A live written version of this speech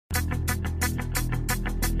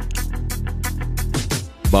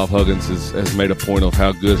Bob Huggins has made a point of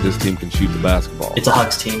how good his team can shoot the basketball. It's a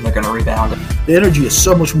Hugs team. They're going to rebound. The energy is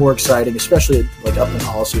so much more exciting, especially like up in the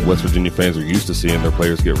Coliseum. West Virginia fans are used to seeing their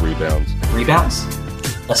players get rebounds. Rebounds,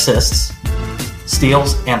 assists,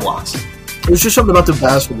 steals, and blocks. There's just something about the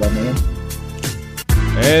basketball, man.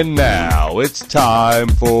 And now it's time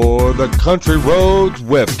for the Country Roads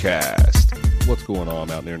Webcast. What's going on,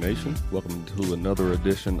 Mountaineer Nation? Welcome to another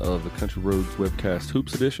edition of the Country Roads Webcast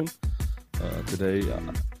Hoops Edition. Today,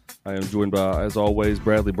 I am joined by, as always,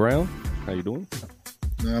 Bradley Brown. How you doing?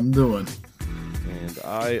 I'm doing. And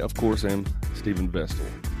I, of course, am Stephen Vestal.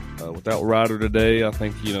 Without Ryder today, I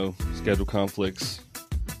think, schedule conflicts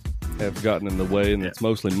have gotten in the way, and it's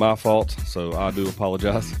mostly my fault, so I do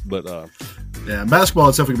apologize. But yeah, basketball,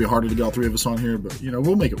 it's definitely going to be harder to get all three of us on here, but,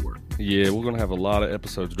 we'll make it work. Yeah, we're going to have a lot of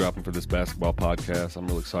episodes dropping for this basketball podcast. I'm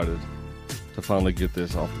really excited to finally get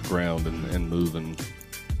this off the ground and moving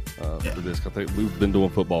for this. I think we've been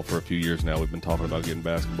doing football for a few years now. We've been talking about getting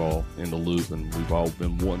basketball in the loop, and we've all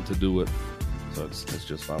been wanting to do it. So it's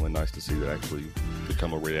just finally nice to see that actually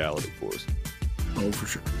become a reality for us. Oh, for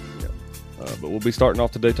sure. Yeah. But we'll be starting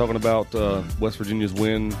off today talking about West Virginia's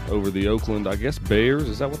win over the Oakland, I guess, Bears.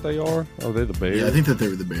 Is that what they are? Are they the Bears? Yeah, I think that they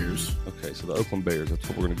were the Bears. Okay, so the Oakland Bears, that's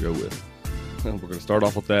what we're going to go with. And we're going to start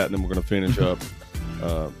off with that, and then we're going to finish up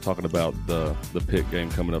talking about the Pitt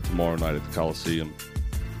game coming up tomorrow night at the Coliseum.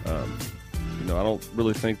 I don't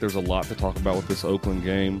really think there's a lot to talk about with this Oakland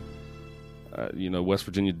game. West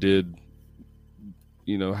Virginia did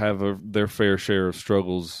have their fair share of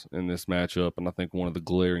struggles in this matchup, and I think one of the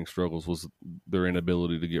glaring struggles was their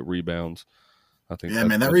inability to get rebounds. I think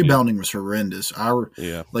that rebounding was horrendous. I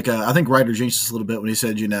think Ryder jinxed us a little bit when he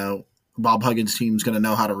said, Bob Huggins' team's going to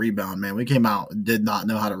know how to rebound. Man, we came out and did not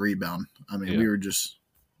know how to rebound. I mean, we were just...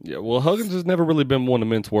 Yeah, well, Huggins has never really been one to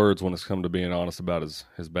mince words when it's come to being honest about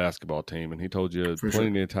his basketball team, and he told you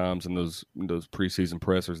plenty of times in those preseason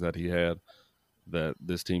pressers that he had that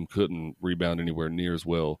this team couldn't rebound anywhere near as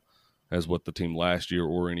well as what the team last year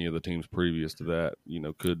or any of the teams previous to that,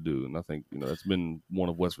 could do. And I think, that's been one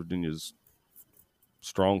of West Virginia's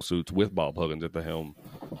strong suits with Bob Huggins at the helm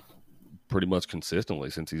pretty much consistently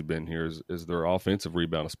since he's been here is their offensive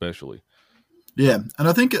rebound especially. Yeah, and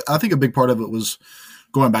I think a big part of it was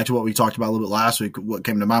going back to what we talked about a little bit last week. What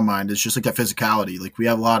came to my mind is just like that physicality. Like we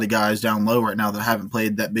have a lot of guys down low right now that haven't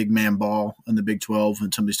played that big man ball in the Big 12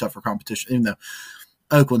 and some of these tougher competition. Even though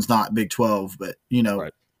Oakland's not Big 12, but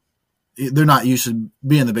right. They're not used to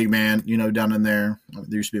being the big man. Down in there,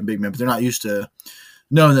 they used to be a big man, but they're not used to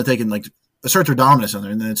knowing that they can assert their dominance on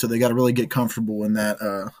there, and then so they got to really get comfortable in that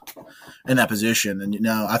position. And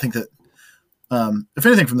I think that. If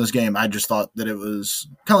anything from this game, I just thought that it was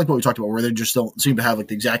kind of like what we talked about, where they just don't seem to have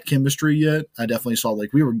the exact chemistry yet. I definitely saw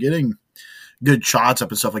we were getting good shots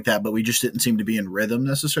up and stuff like that, but we just didn't seem to be in rhythm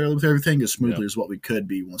necessarily with everything as smoothly as what we could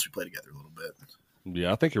be once we play together a little bit.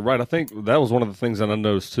 Yeah, I think you're right. I think that was one of the things that I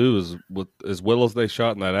noticed too is as well as they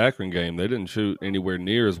shot in that Akron game, they didn't shoot anywhere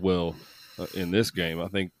near as well in this game. I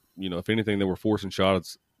think, if anything, they were forcing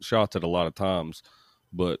shots at a lot of times,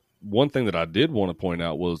 but one thing that I did want to point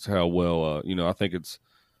out was how well, I think it's,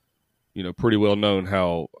 pretty well known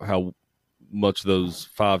how much those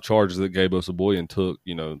 5 charges that Gabe Osabuoyen took,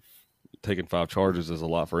 taking 5 charges is a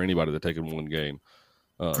lot for anybody to take in one game.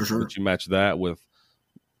 For sure. But you match that with,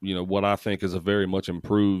 what I think is a very much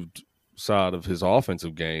improved side of his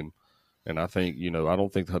offensive game. And I think, I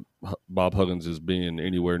don't think that Bob Huggins is being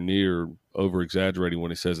anywhere near over-exaggerating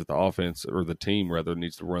when he says that the offense, or the team rather,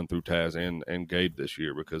 needs to run through Taz and Gabe this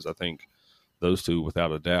year, because I think those two,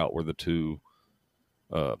 without a doubt, were the two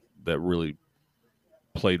that really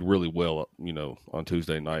played really well, on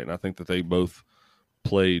Tuesday night. And I think that they both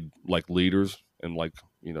played like leaders and like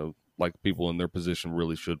people in their position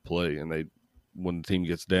really should play. And when the team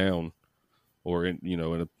gets down or in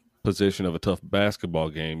a position of a tough basketball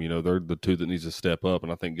game, they're the two that needs to step up,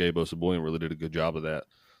 and I think Gabe Osabuoyen really did a good job of that.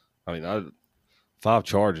 I mean, 5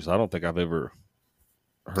 charges. I don't think I've ever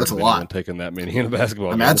heard of anyone taking that many in a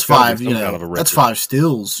basketball game. That's 5. That's 5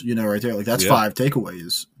 steals. Right there. That's 5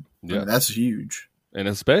 takeaways. Yeah, that's huge. And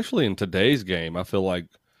especially in today's game, I feel like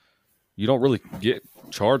you don't really get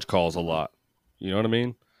charge calls a lot. You know what I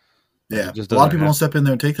mean? Yeah, a lot of people don't step in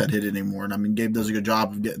there and take that hit anymore. And Gabe does a good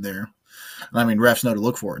job of getting there. And refs know to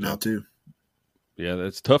look for it now too. Yeah,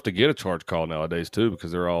 it's tough to get a charge call nowadays too,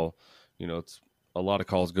 because they're all, it's a lot of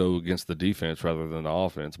calls go against the defense rather than the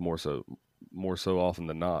offense, more so often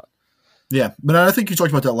than not. Yeah, but I think you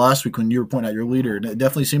talked about that last week when you were pointing out your leader, and it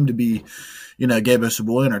definitely seemed to be, Gabe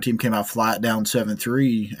Osabuoyen. Our team came out flat down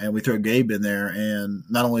 7-3, and we throw Gabe in there, and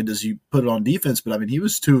not only does he put it on defense, but he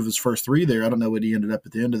was 2 of his first 3 there. I don't know what he ended up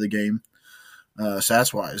at the end of the game.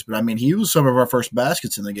 stats wise. But I mean, he was some of our first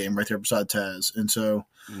baskets in the game right there beside Taz, and so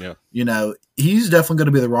he's definitely going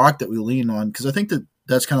to be the rock that we lean on, because I think that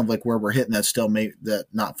that's kind of like where we're hitting that stalemate, that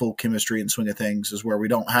not full chemistry and swing of things, is where we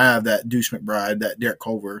don't have that Deuce McBride, that Derek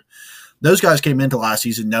Culver. Those guys came into last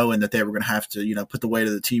season knowing that they were going to have to, put the weight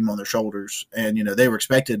of the team on their shoulders, and they were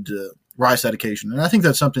expected to rise to that occasion. And I think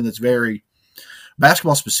that's something that's very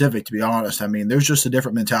basketball specific, to be honest. I mean, there's just a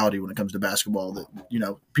different mentality when it comes to basketball that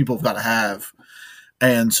people have got to have.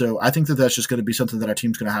 And so I think that that's just going to be something that our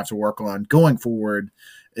team's going to have to work on going forward,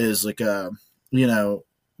 is like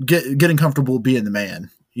getting comfortable being the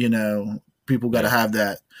man. People got to have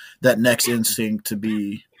that next instinct to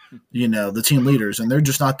be the team leaders, and they're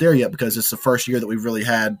just not there yet, because it's the first year that we've really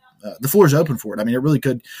had the floor's open for it. I mean, it really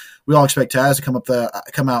could. We all expect Taz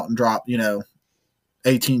to come out and drop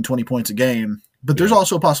 18, 20 points a game, but there's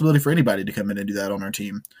also a possibility for anybody to come in and do that on our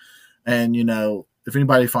team. And if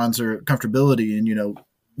anybody finds their comfortability, and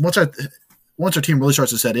once our team really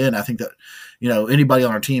starts to set in, I think that anybody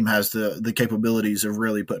on our team has the capabilities of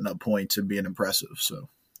really putting up points and being impressive. So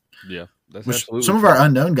yeah, that's absolutely some of our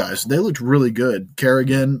unknown guys, they looked really good.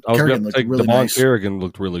 Kerrigan looked really nice. Kerrigan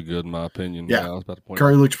looked really good, in my opinion. Yeah, I was about to point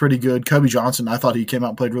Curry looked pretty good. Kobe Johnson, I thought he came out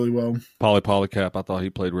and played really well. Polycap, I thought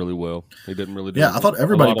he played really well. He didn't really do I thought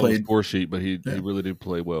everybody a lot played on the score sheet, but he really did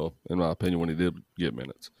play well, in my opinion, when he did get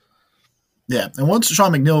minutes. Yeah, and once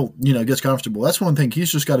Sean McNeil, gets comfortable, that's one thing.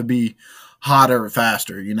 He's just got to be hotter,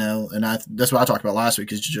 faster, and that's what I talked about last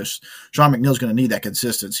week. Is just Sean McNeil's going to need that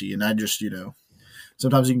consistency, and I just,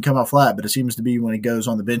 sometimes he can come out flat, but it seems to be when he goes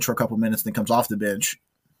on the bench for a couple minutes and then comes off the bench,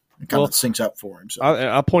 it kind of syncs up for him. So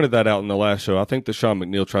I pointed that out in the last show. I think that Sean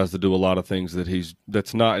McNeil tries to do a lot of things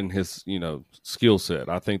that's not in his skill set.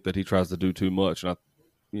 I think that he tries to do too much, and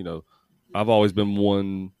I've always been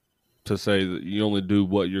one to say that you only do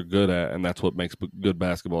what you're good at, and that's what makes good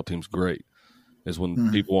basketball teams great, is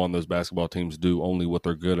when people on those basketball teams do only what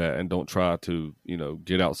they're good at and don't try to,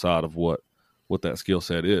 get outside of what that skill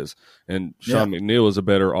set is. And Sean McNeil is a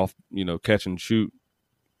better off, catch and shoot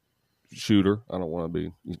shooter. I don't want to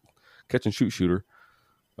be catch and shoot shooter.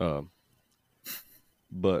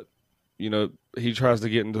 But, he tries to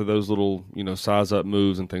get into those little, size up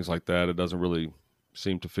moves and things like that. It doesn't really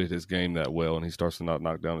seem to fit his game that well, and he starts to not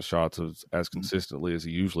knock down the shots as consistently as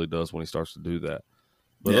he usually does when he starts to do that.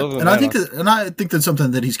 But I think that's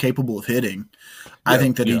something that he's capable of hitting. I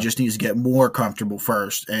think that he just needs to get more comfortable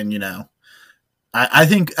first, and I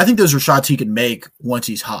think those are shots he can make once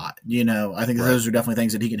he's hot. I think those are definitely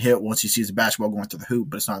things that he can hit once he sees the basketball going through the hoop,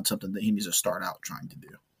 but it's not something that he needs to start out trying to do.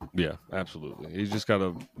 Yeah, absolutely. He's just got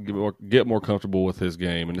to get more comfortable with his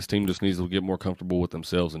game, and his team just needs to get more comfortable with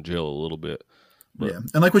themselves and gel a little bit. But,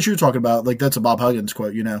 and like what you were talking about, like that's a Bob Huggins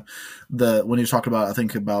quote. When he was talking about, I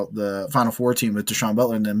think about the Final Four team with Deshaun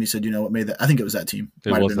Butler and them, he said, what made that? I think it was that team.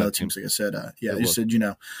 Might have been another team. Like I said, he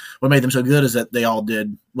said, what made them so good is that they all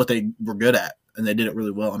did what they were good at, and they did it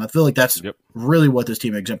really well. And I feel like that's really what this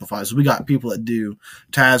team exemplifies. We got people that do.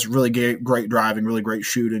 Taz, really great driving, really great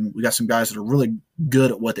shooting. We got some guys that are really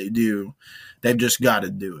good at what they do. They've just got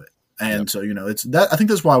to do it. And so it's that. I think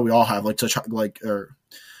that's why we all have such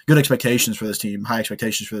good expectations for this team, high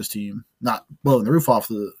expectations for this team, not blowing the roof off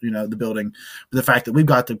the building, but the fact that we've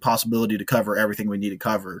got the possibility to cover everything we need to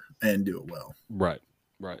cover and do it well. Right.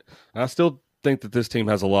 And I still think that this team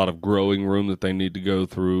has a lot of growing room that they need to go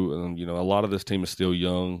through. And, a lot of this team is still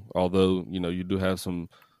young, although, you do have some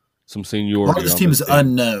seniority. A lot of this team is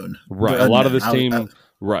unknown. Right. A lot of this team.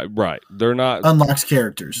 Right. They're not unlocks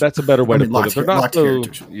characters. That's a better way to put it. They're not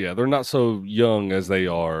characters. Yeah, they're not so young as they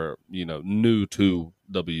are, new to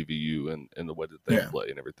WVU and the way that they play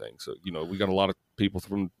and everything. So, we got a lot of people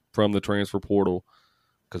from the transfer portal,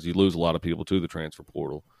 because you lose a lot of people to the transfer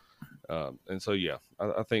portal. And so,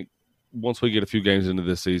 I think once we get a few games into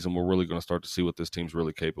this season, we're really going to start to see what this team's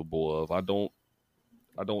really capable of. I don't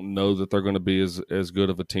know that they're going to be as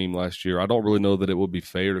good of a team last year. I don't really know that it would be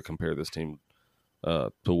fair to compare this team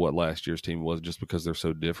to what last year's team was, just because they're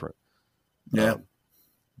so different. Yeah.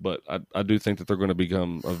 But I do think that they're going to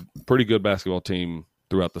become a pretty good basketball team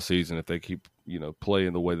throughout the season if they keep,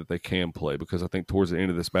 playing the way that they can play, because I think towards the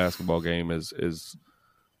end of this basketball game, as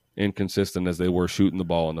inconsistent as they were shooting the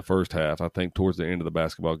ball in the first half, I think towards the end of the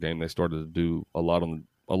basketball game, they started to do a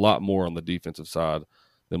lot more on the defensive side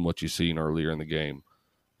than what you've seen earlier in the game.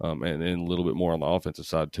 And a little bit more on the offensive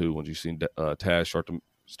side too, when you've seen Taz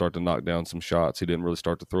start to knock down some shots. He didn't really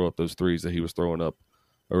start to throw up those threes that he was throwing up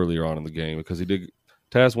earlier on in the game, because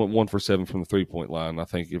Taz went 1 for 7 from the 3-point line. I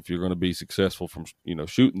think if you're going to be successful from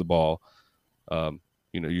shooting the ball,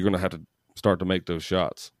 you're going to have to start to make those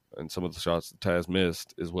shots. And some of the shots that Taz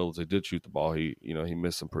missed, as well as they did shoot the ball, he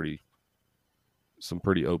missed some pretty some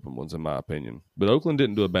pretty open ones in my opinion. But Oakland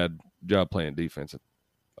didn't do a bad job playing defense.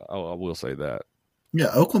 I will say that. Yeah,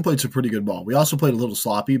 Oakland played some pretty good ball. We also played a little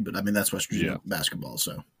sloppy, but I mean that's West Virginia basketball.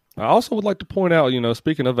 So I also would like to point out,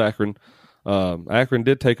 speaking of Akron, Akron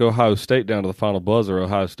did take Ohio State down to the final buzzer.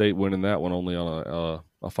 Ohio State winning that one only on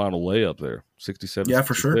a final layup there, 67-66. Yeah,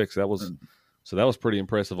 for sure. That was pretty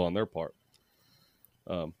impressive on their part.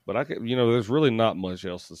 But there's really not much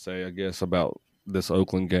else to say, I guess, about this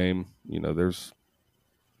Oakland game.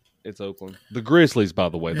 It's Oakland. The Grizzlies, by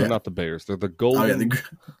the way, they're not the Bears. They're the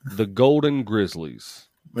Golden Grizzlies.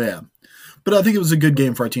 Yeah, but I think it was a good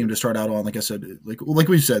game for our team to start out on. Like I said, like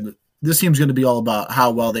we've said, this team's going to be all about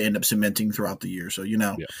how well they end up cementing throughout the year. So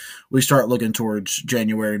we start looking towards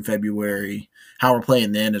January and February. How we're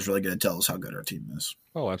playing then is really going to tell us how good our team is.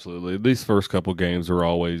 Oh, absolutely. These first couple games are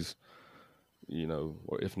always,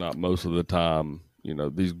 if not most of the time,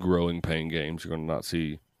 these growing pain games. You're going to not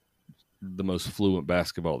see the most fluent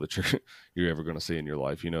basketball that you're ever going to see in your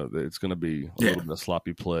life. It's going to be a little bit of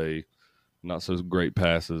sloppy play, not so great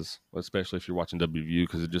passes, especially if you're watching WVU,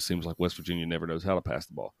 because it just seems like West Virginia never knows how to pass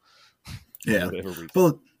the ball. Yeah.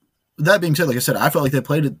 Well, that being said, like I said, I felt like they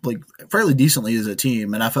played it like fairly decently as a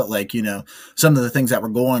team, and I felt like some of the things that were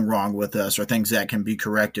going wrong with us are things that can be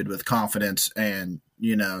corrected with confidence and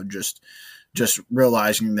just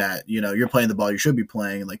realizing that you're playing the ball you should be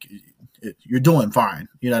playing, like you're doing fine.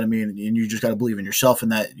 You know what I mean? And you just got to believe in yourself in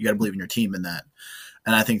that. You got to believe in your team in that.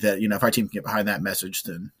 And I think that if our team can get behind that message,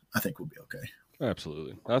 then I think we'll be okay.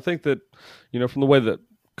 Absolutely. I think that from the way that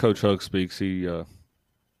Coach Hug speaks, he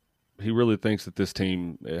really thinks that this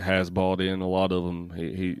team has bought in. A lot of them,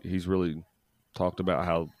 he's really talked about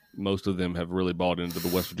how most of them have really bought into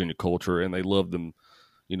the West Virginia culture, and they love them,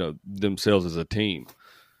 themselves as a team.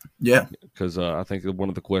 Yeah, because I think one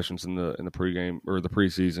of the questions in the pregame or the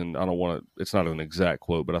preseason, I don't want to. It's not an exact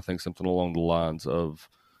quote, but I think something along the lines of,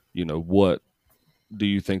 what do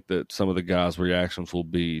you think that some of the guys' reactions will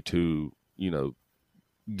be to,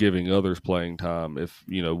 giving others playing time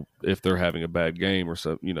if they're having a bad game or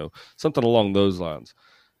so, something along those lines.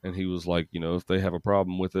 And he was like, if they have a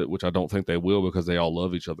problem with it, which I don't think they will because they all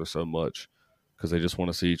love each other so much because they just want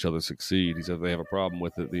to see each other succeed. He said if they have a problem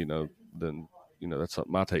with it, then that's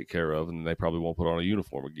something I take care of, and they probably won't put on a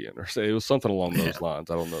uniform again. Or say it was something along those lines.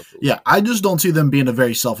 I don't know. I just don't see them being a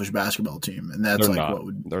very selfish basketball team, and that's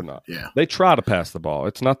they're not. Yeah, they try to pass the ball.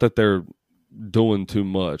 It's not that they're doing too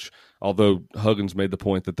much. Although Huggins made the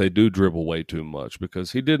point that they do dribble way too much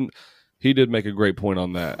because he did make a great point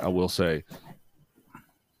on that. I will say,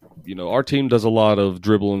 our team does a lot of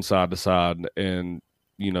dribbling side to side, and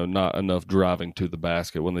not enough driving to the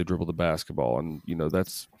basket when they dribble the basketball, and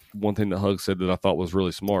that's one thing that Hug said that I thought was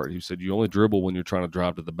really smart. He said, you only dribble when you're trying to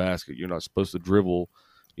drive to the basket. You're not supposed to dribble,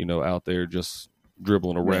 out there just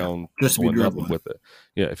dribbling around, just to be dribbling with it.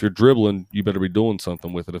 Yeah, if you're dribbling, you better be doing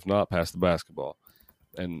something with it. If not, pass the basketball.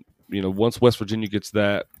 And, once West Virginia gets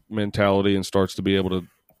that mentality and starts to be able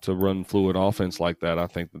to run fluid offense like that, I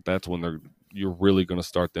think that's when you're really going to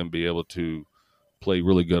start them be able to play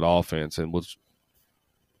really good offense, and which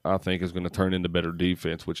I think is going to turn into better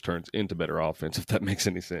defense, which turns into better offense, if that makes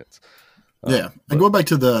any sense. And going back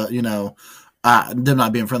to the, them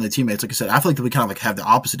not being friendly teammates, like I said, I feel like that we kind of like have the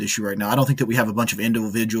opposite issue right now. I don't think that we have a bunch of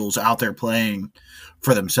individuals out there playing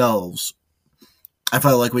for themselves. I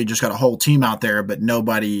feel like we just got a whole team out there, but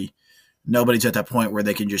nobody's at that point where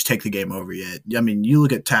they can just take the game over yet. I mean, you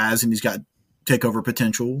look at Taz and he's got takeover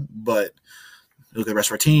potential, but look at the rest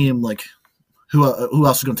of our team, like – Who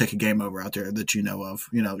else is going to take a game over out there that you know of?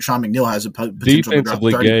 Sean McNeil has a potential to drop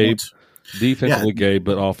 30 points. Defensively, Gabe,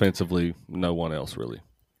 but offensively, no one else really.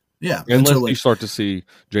 Yeah, unless you start to see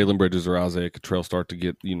Jalen Bridges or Isaiah Cottrell start to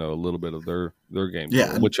get a little bit of their game,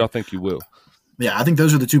 which I think you will. Yeah, I think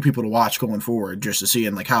those are the two people to watch going forward, just to see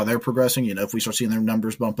how they're progressing. If we start seeing their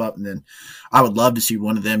numbers bump up, and then I would love to see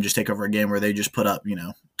one of them just take over a game where they just put up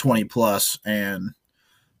 20 plus and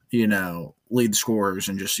lead the scorers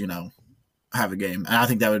and just have a game. And I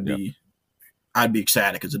think that would be I'd be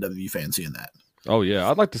ecstatic as a WV fan seeing that. Oh, yeah.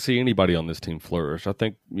 I'd like to see anybody on this team flourish. I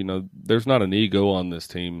think, there's not an ego on this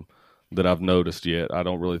team that I've noticed yet. I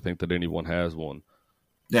don't really think that anyone has one.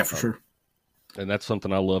 Yeah, for sure. And that's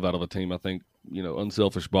something I love out of a team. I think,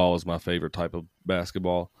 unselfish ball is my favorite type of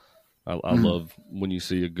basketball. I love when you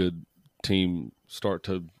see a good team start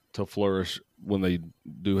to flourish when they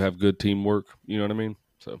do have good teamwork. You know what I mean?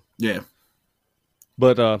 So yeah.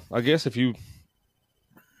 But I guess if you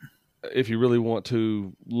really want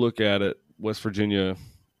to look at it, West Virginia,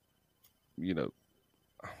 I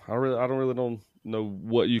don't really know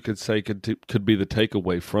what you could say could be the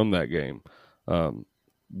takeaway from that game.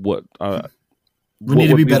 We need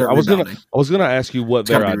to be better at rebounding. I was gonna ask you what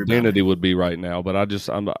their identity rebounding. would be right now, but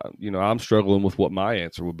I'm struggling with what my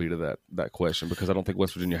answer would be to that question, because I don't think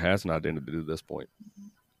West Virginia has an identity at this point.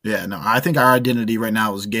 Yeah, no, I think our identity right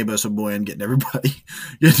now is Gabe Osaboyan getting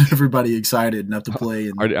everybody excited enough to play.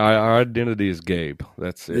 And, our identity is Gabe.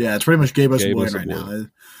 That's it. Yeah, it's pretty much Gabe Osaboyan right now.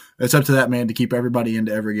 It's up to that man to keep everybody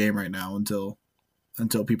into every game right now until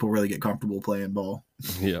people really get comfortable playing ball.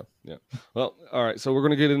 Yeah. Well, all right. So we're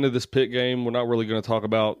going to get into this Pitt game. We're not really going to talk a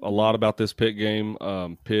lot about this Pitt game.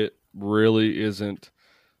 Pitt really isn't.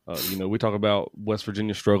 We talk about West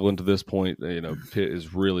Virginia struggling to this point. Pitt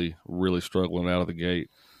is really, really struggling out of the gate.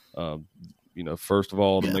 First of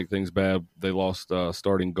all, to make things bad, they lost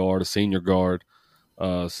starting guard, a senior guard.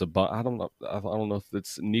 I don't know if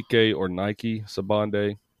it's Nike or Nike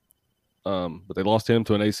Sabande, but they lost him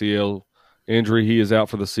to an ACL injury. He is out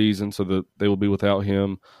for the season, so that they will be without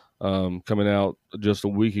him. Coming out just a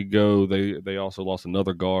week ago, they also lost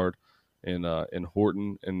another guard in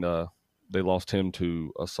Horton, and they lost him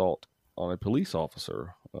to assault on a police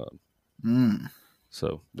officer.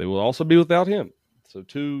 So they will also be without him. So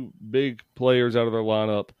two big players out of their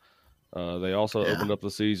lineup. They also opened up the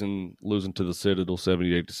season losing to the Citadel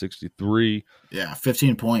 78-63. Yeah,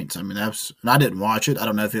 15 points. I mean, I didn't watch it. I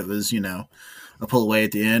don't know if it was, a pull away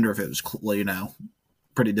at the end or if it was,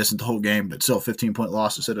 pretty distant the whole game, but still 15-point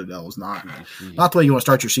loss to Citadel was not the way you want to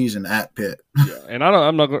start your season at Pitt. Yeah, and I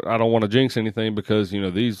don't want to jinx anything, because,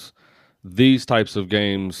 these types of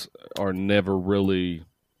games are never really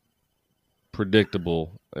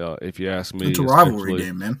predictable, if you ask me. It's a rivalry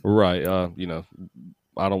game, man. Right.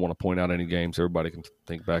 I don't want to point out any games. Everybody can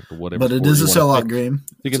think back to whatever. But it is a sellout game.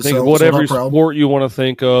 You can think of whatever sport you want to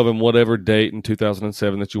think of and whatever date in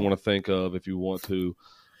 2007 that you want to think of, if you want to,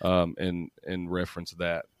 and reference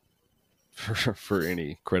that for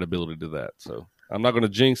any credibility to that. So I'm not going to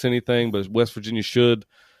jinx anything, but West Virginia should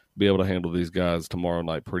be able to handle these guys tomorrow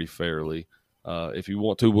night pretty fairly. If you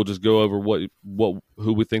want to, we'll just go over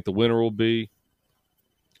who we think the winner will be,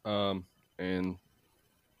 and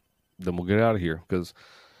then we'll get out of here, because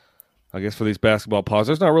I guess for these basketball pods,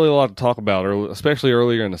 there's not really a lot to talk about, especially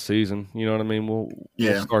earlier in the season. You know what I mean? We'll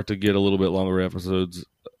start to get a little bit longer episodes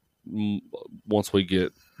once we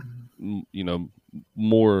get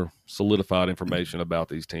more solidified information about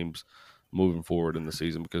these teams moving forward in the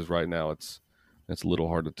season, because right now it's a little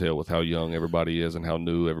hard to tell with how young everybody is and how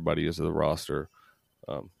new everybody is to the roster.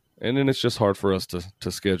 And then it's just hard for us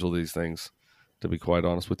to schedule these things, to be quite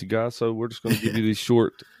honest with you guys. So we're just going to give you these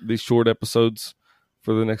short episodes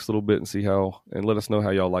for the next little bit and let us know how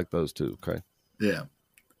y'all like those too. Okay. Yeah.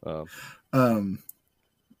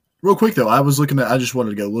 Real quick though, I just wanted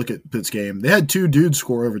to go look at Pitt's game. They had two dudes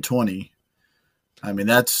score over 20. I mean,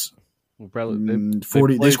 that's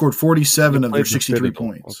 40. They scored 47 of their 63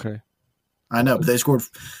 points. Okay. I know, but they scored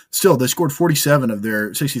 47 of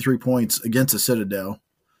their 63 points against the Citadel.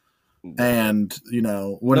 And,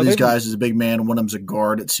 one of these guys is a big man and one of them's a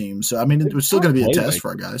guard, it seems. So, I mean, it was still going to be a test for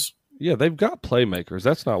our guys. Yeah, they've got playmakers.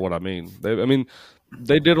 That's not what I mean.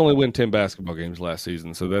 They did only win 10 basketball games last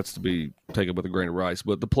season, so that's to be taken with a grain of rice.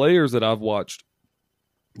 But the players that I've watched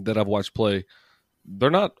play, they're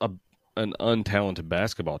not an untalented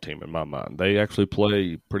basketball team in my mind. They actually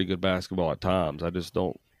play pretty good basketball at times. I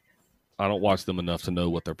don't watch them enough to know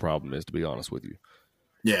what their problem is, to be honest with you.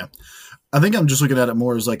 Yeah. I think I'm just looking at it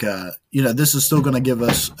more as like this is still going to give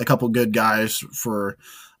us a couple good guys for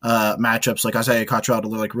matchups like Isaiah Cottrell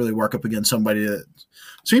to really work up against somebody that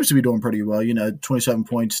seems to be doing pretty well. 27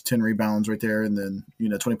 points, 10 rebounds right there, and then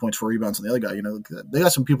 20 points, 4 rebounds on the other guy. They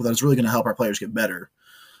got some people that's really going to help our players get better.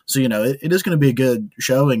 So it is going to be a good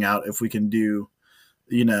showing out if we can do,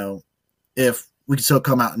 if we can still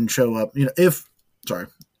come out and show up.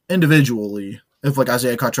 Individually, if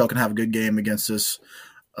Isaiah Cottrell can have a good game against this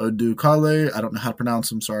Odukale, I don't know how to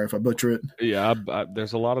pronounce him. Sorry if I butcher it. Yeah,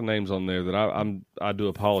 there's a lot of names on there that I do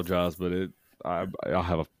apologize, but I'll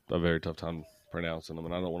have a very tough time pronouncing them,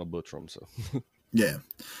 and I don't want to butcher them. So yeah,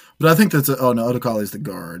 but I think that's Odukale is the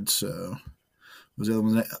guard. So was the other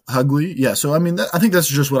one Hugley? Yeah. So I mean, I think that's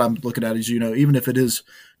just what I'm looking at. Is even if it is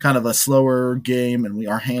kind of a slower game and we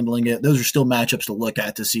are handling it, those are still matchups to look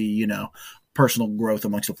at to see personal growth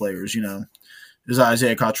amongst the players. Is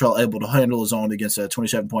Isaiah Cottrell able to handle his own against a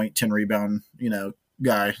 27-point, 10 rebound,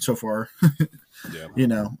 guy so far?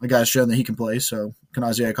 Yeah. A guy's shown that he can play. So can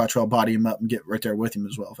Isaiah Cottrell body him up and get right there with him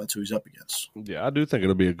as well if that's who he's up against? Yeah, I do think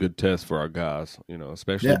it'll be a good test for our guys.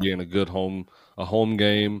 Especially being a home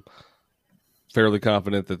game. Fairly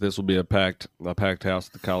confident that this will be a packed house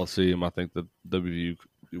at the Coliseum. I think that WVU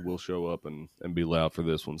will show up and be loud for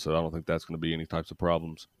this one. So I don't think that's going to be any types of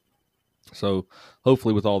problems. So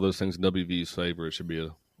hopefully, with all those things in WVU's favor, it should be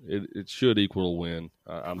it should equal a win.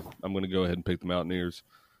 I'm going to go ahead and pick the Mountaineers.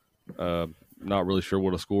 Not really sure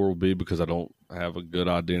what a score will be because I don't have a good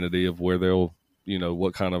identity of where they'll,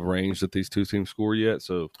 what kind of range that these two teams score yet.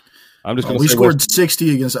 So I'm just going to we scored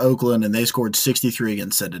 60 against Oakland and they scored 63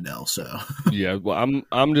 against Citadel. So yeah, well,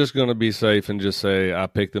 I'm just going to be safe and just say I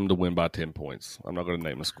picked them to win by 10 points. I'm not going to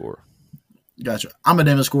name a score. Gotcha. I'm going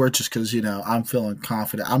to name a score just because, I'm feeling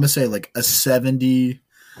confident. I'm going to say like a 70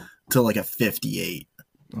 to like a 58.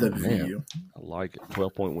 WVU. I like it.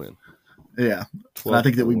 12-point win. Yeah. And I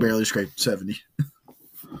think that we barely scraped 70.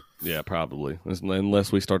 Yeah, probably.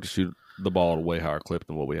 Unless we start to shoot the ball at a way higher clip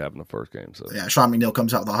than what we have in the first game. So yeah, Sean McNeil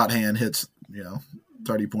comes out with a hot hand, hits,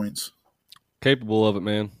 30 points. Capable of it,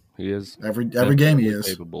 man. He is. Every game he is.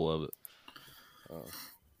 Capable of it.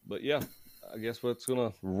 But yeah, I guess that's going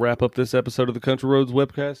to wrap up this episode of the Country Roads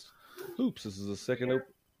Webcast. Hoops. This is the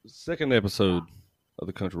second episode of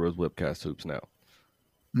the Country Roads Webcast Hoops now.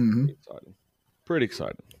 Mm-hmm. Pretty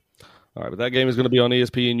exciting. All right, but that game is going to be on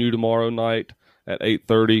ESPNU tomorrow night at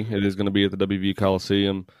 8:30. It is going to be at the WVU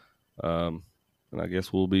Coliseum. And I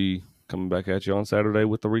guess we'll be coming back at you on Saturday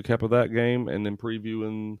with the recap of that game and then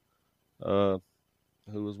previewing who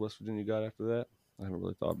was West Virginia got after that. I haven't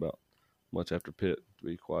really thought about much after Pitt, to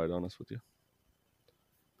be quite honest with you.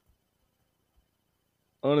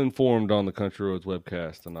 Uninformed on the Country Roads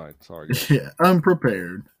Webcast tonight. Sorry, guys. Yeah,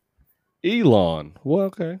 unprepared. Elon. Well,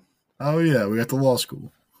 okay. Oh, yeah, we got the law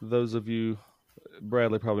school. For those of you,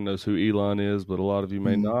 Bradley probably knows who Elon is, but a lot of you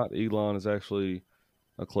may not. Elon is actually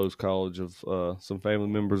a close college of some family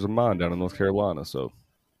members of mine down in North Carolina. So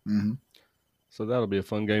that'll be a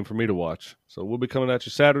fun game for me to watch. So we'll be coming at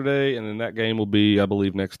you Saturday, and then that game will be, I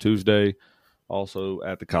believe, next Tuesday, also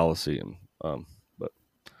at the Coliseum. But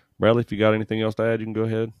Bradley, if you got anything else to add, you can go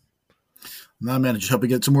ahead. No, man, I just hope we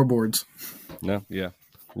get some more boards. No, yeah.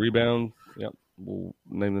 Rebound, yep. We'll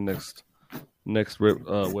name the next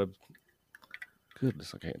web.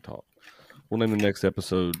 Goodness, I can't talk. We'll name the next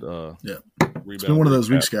episode. Yeah. It's been one of those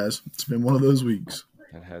weeks, guys. It's been one of those weeks.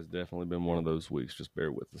 It has definitely been one of those weeks. Just bear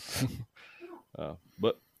with us.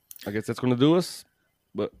 But I guess that's going to do us.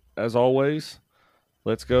 But as always,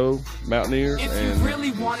 let's go Mountaineers. If you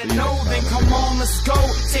really want to know, then come on, let's go.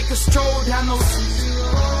 Take a stroll down those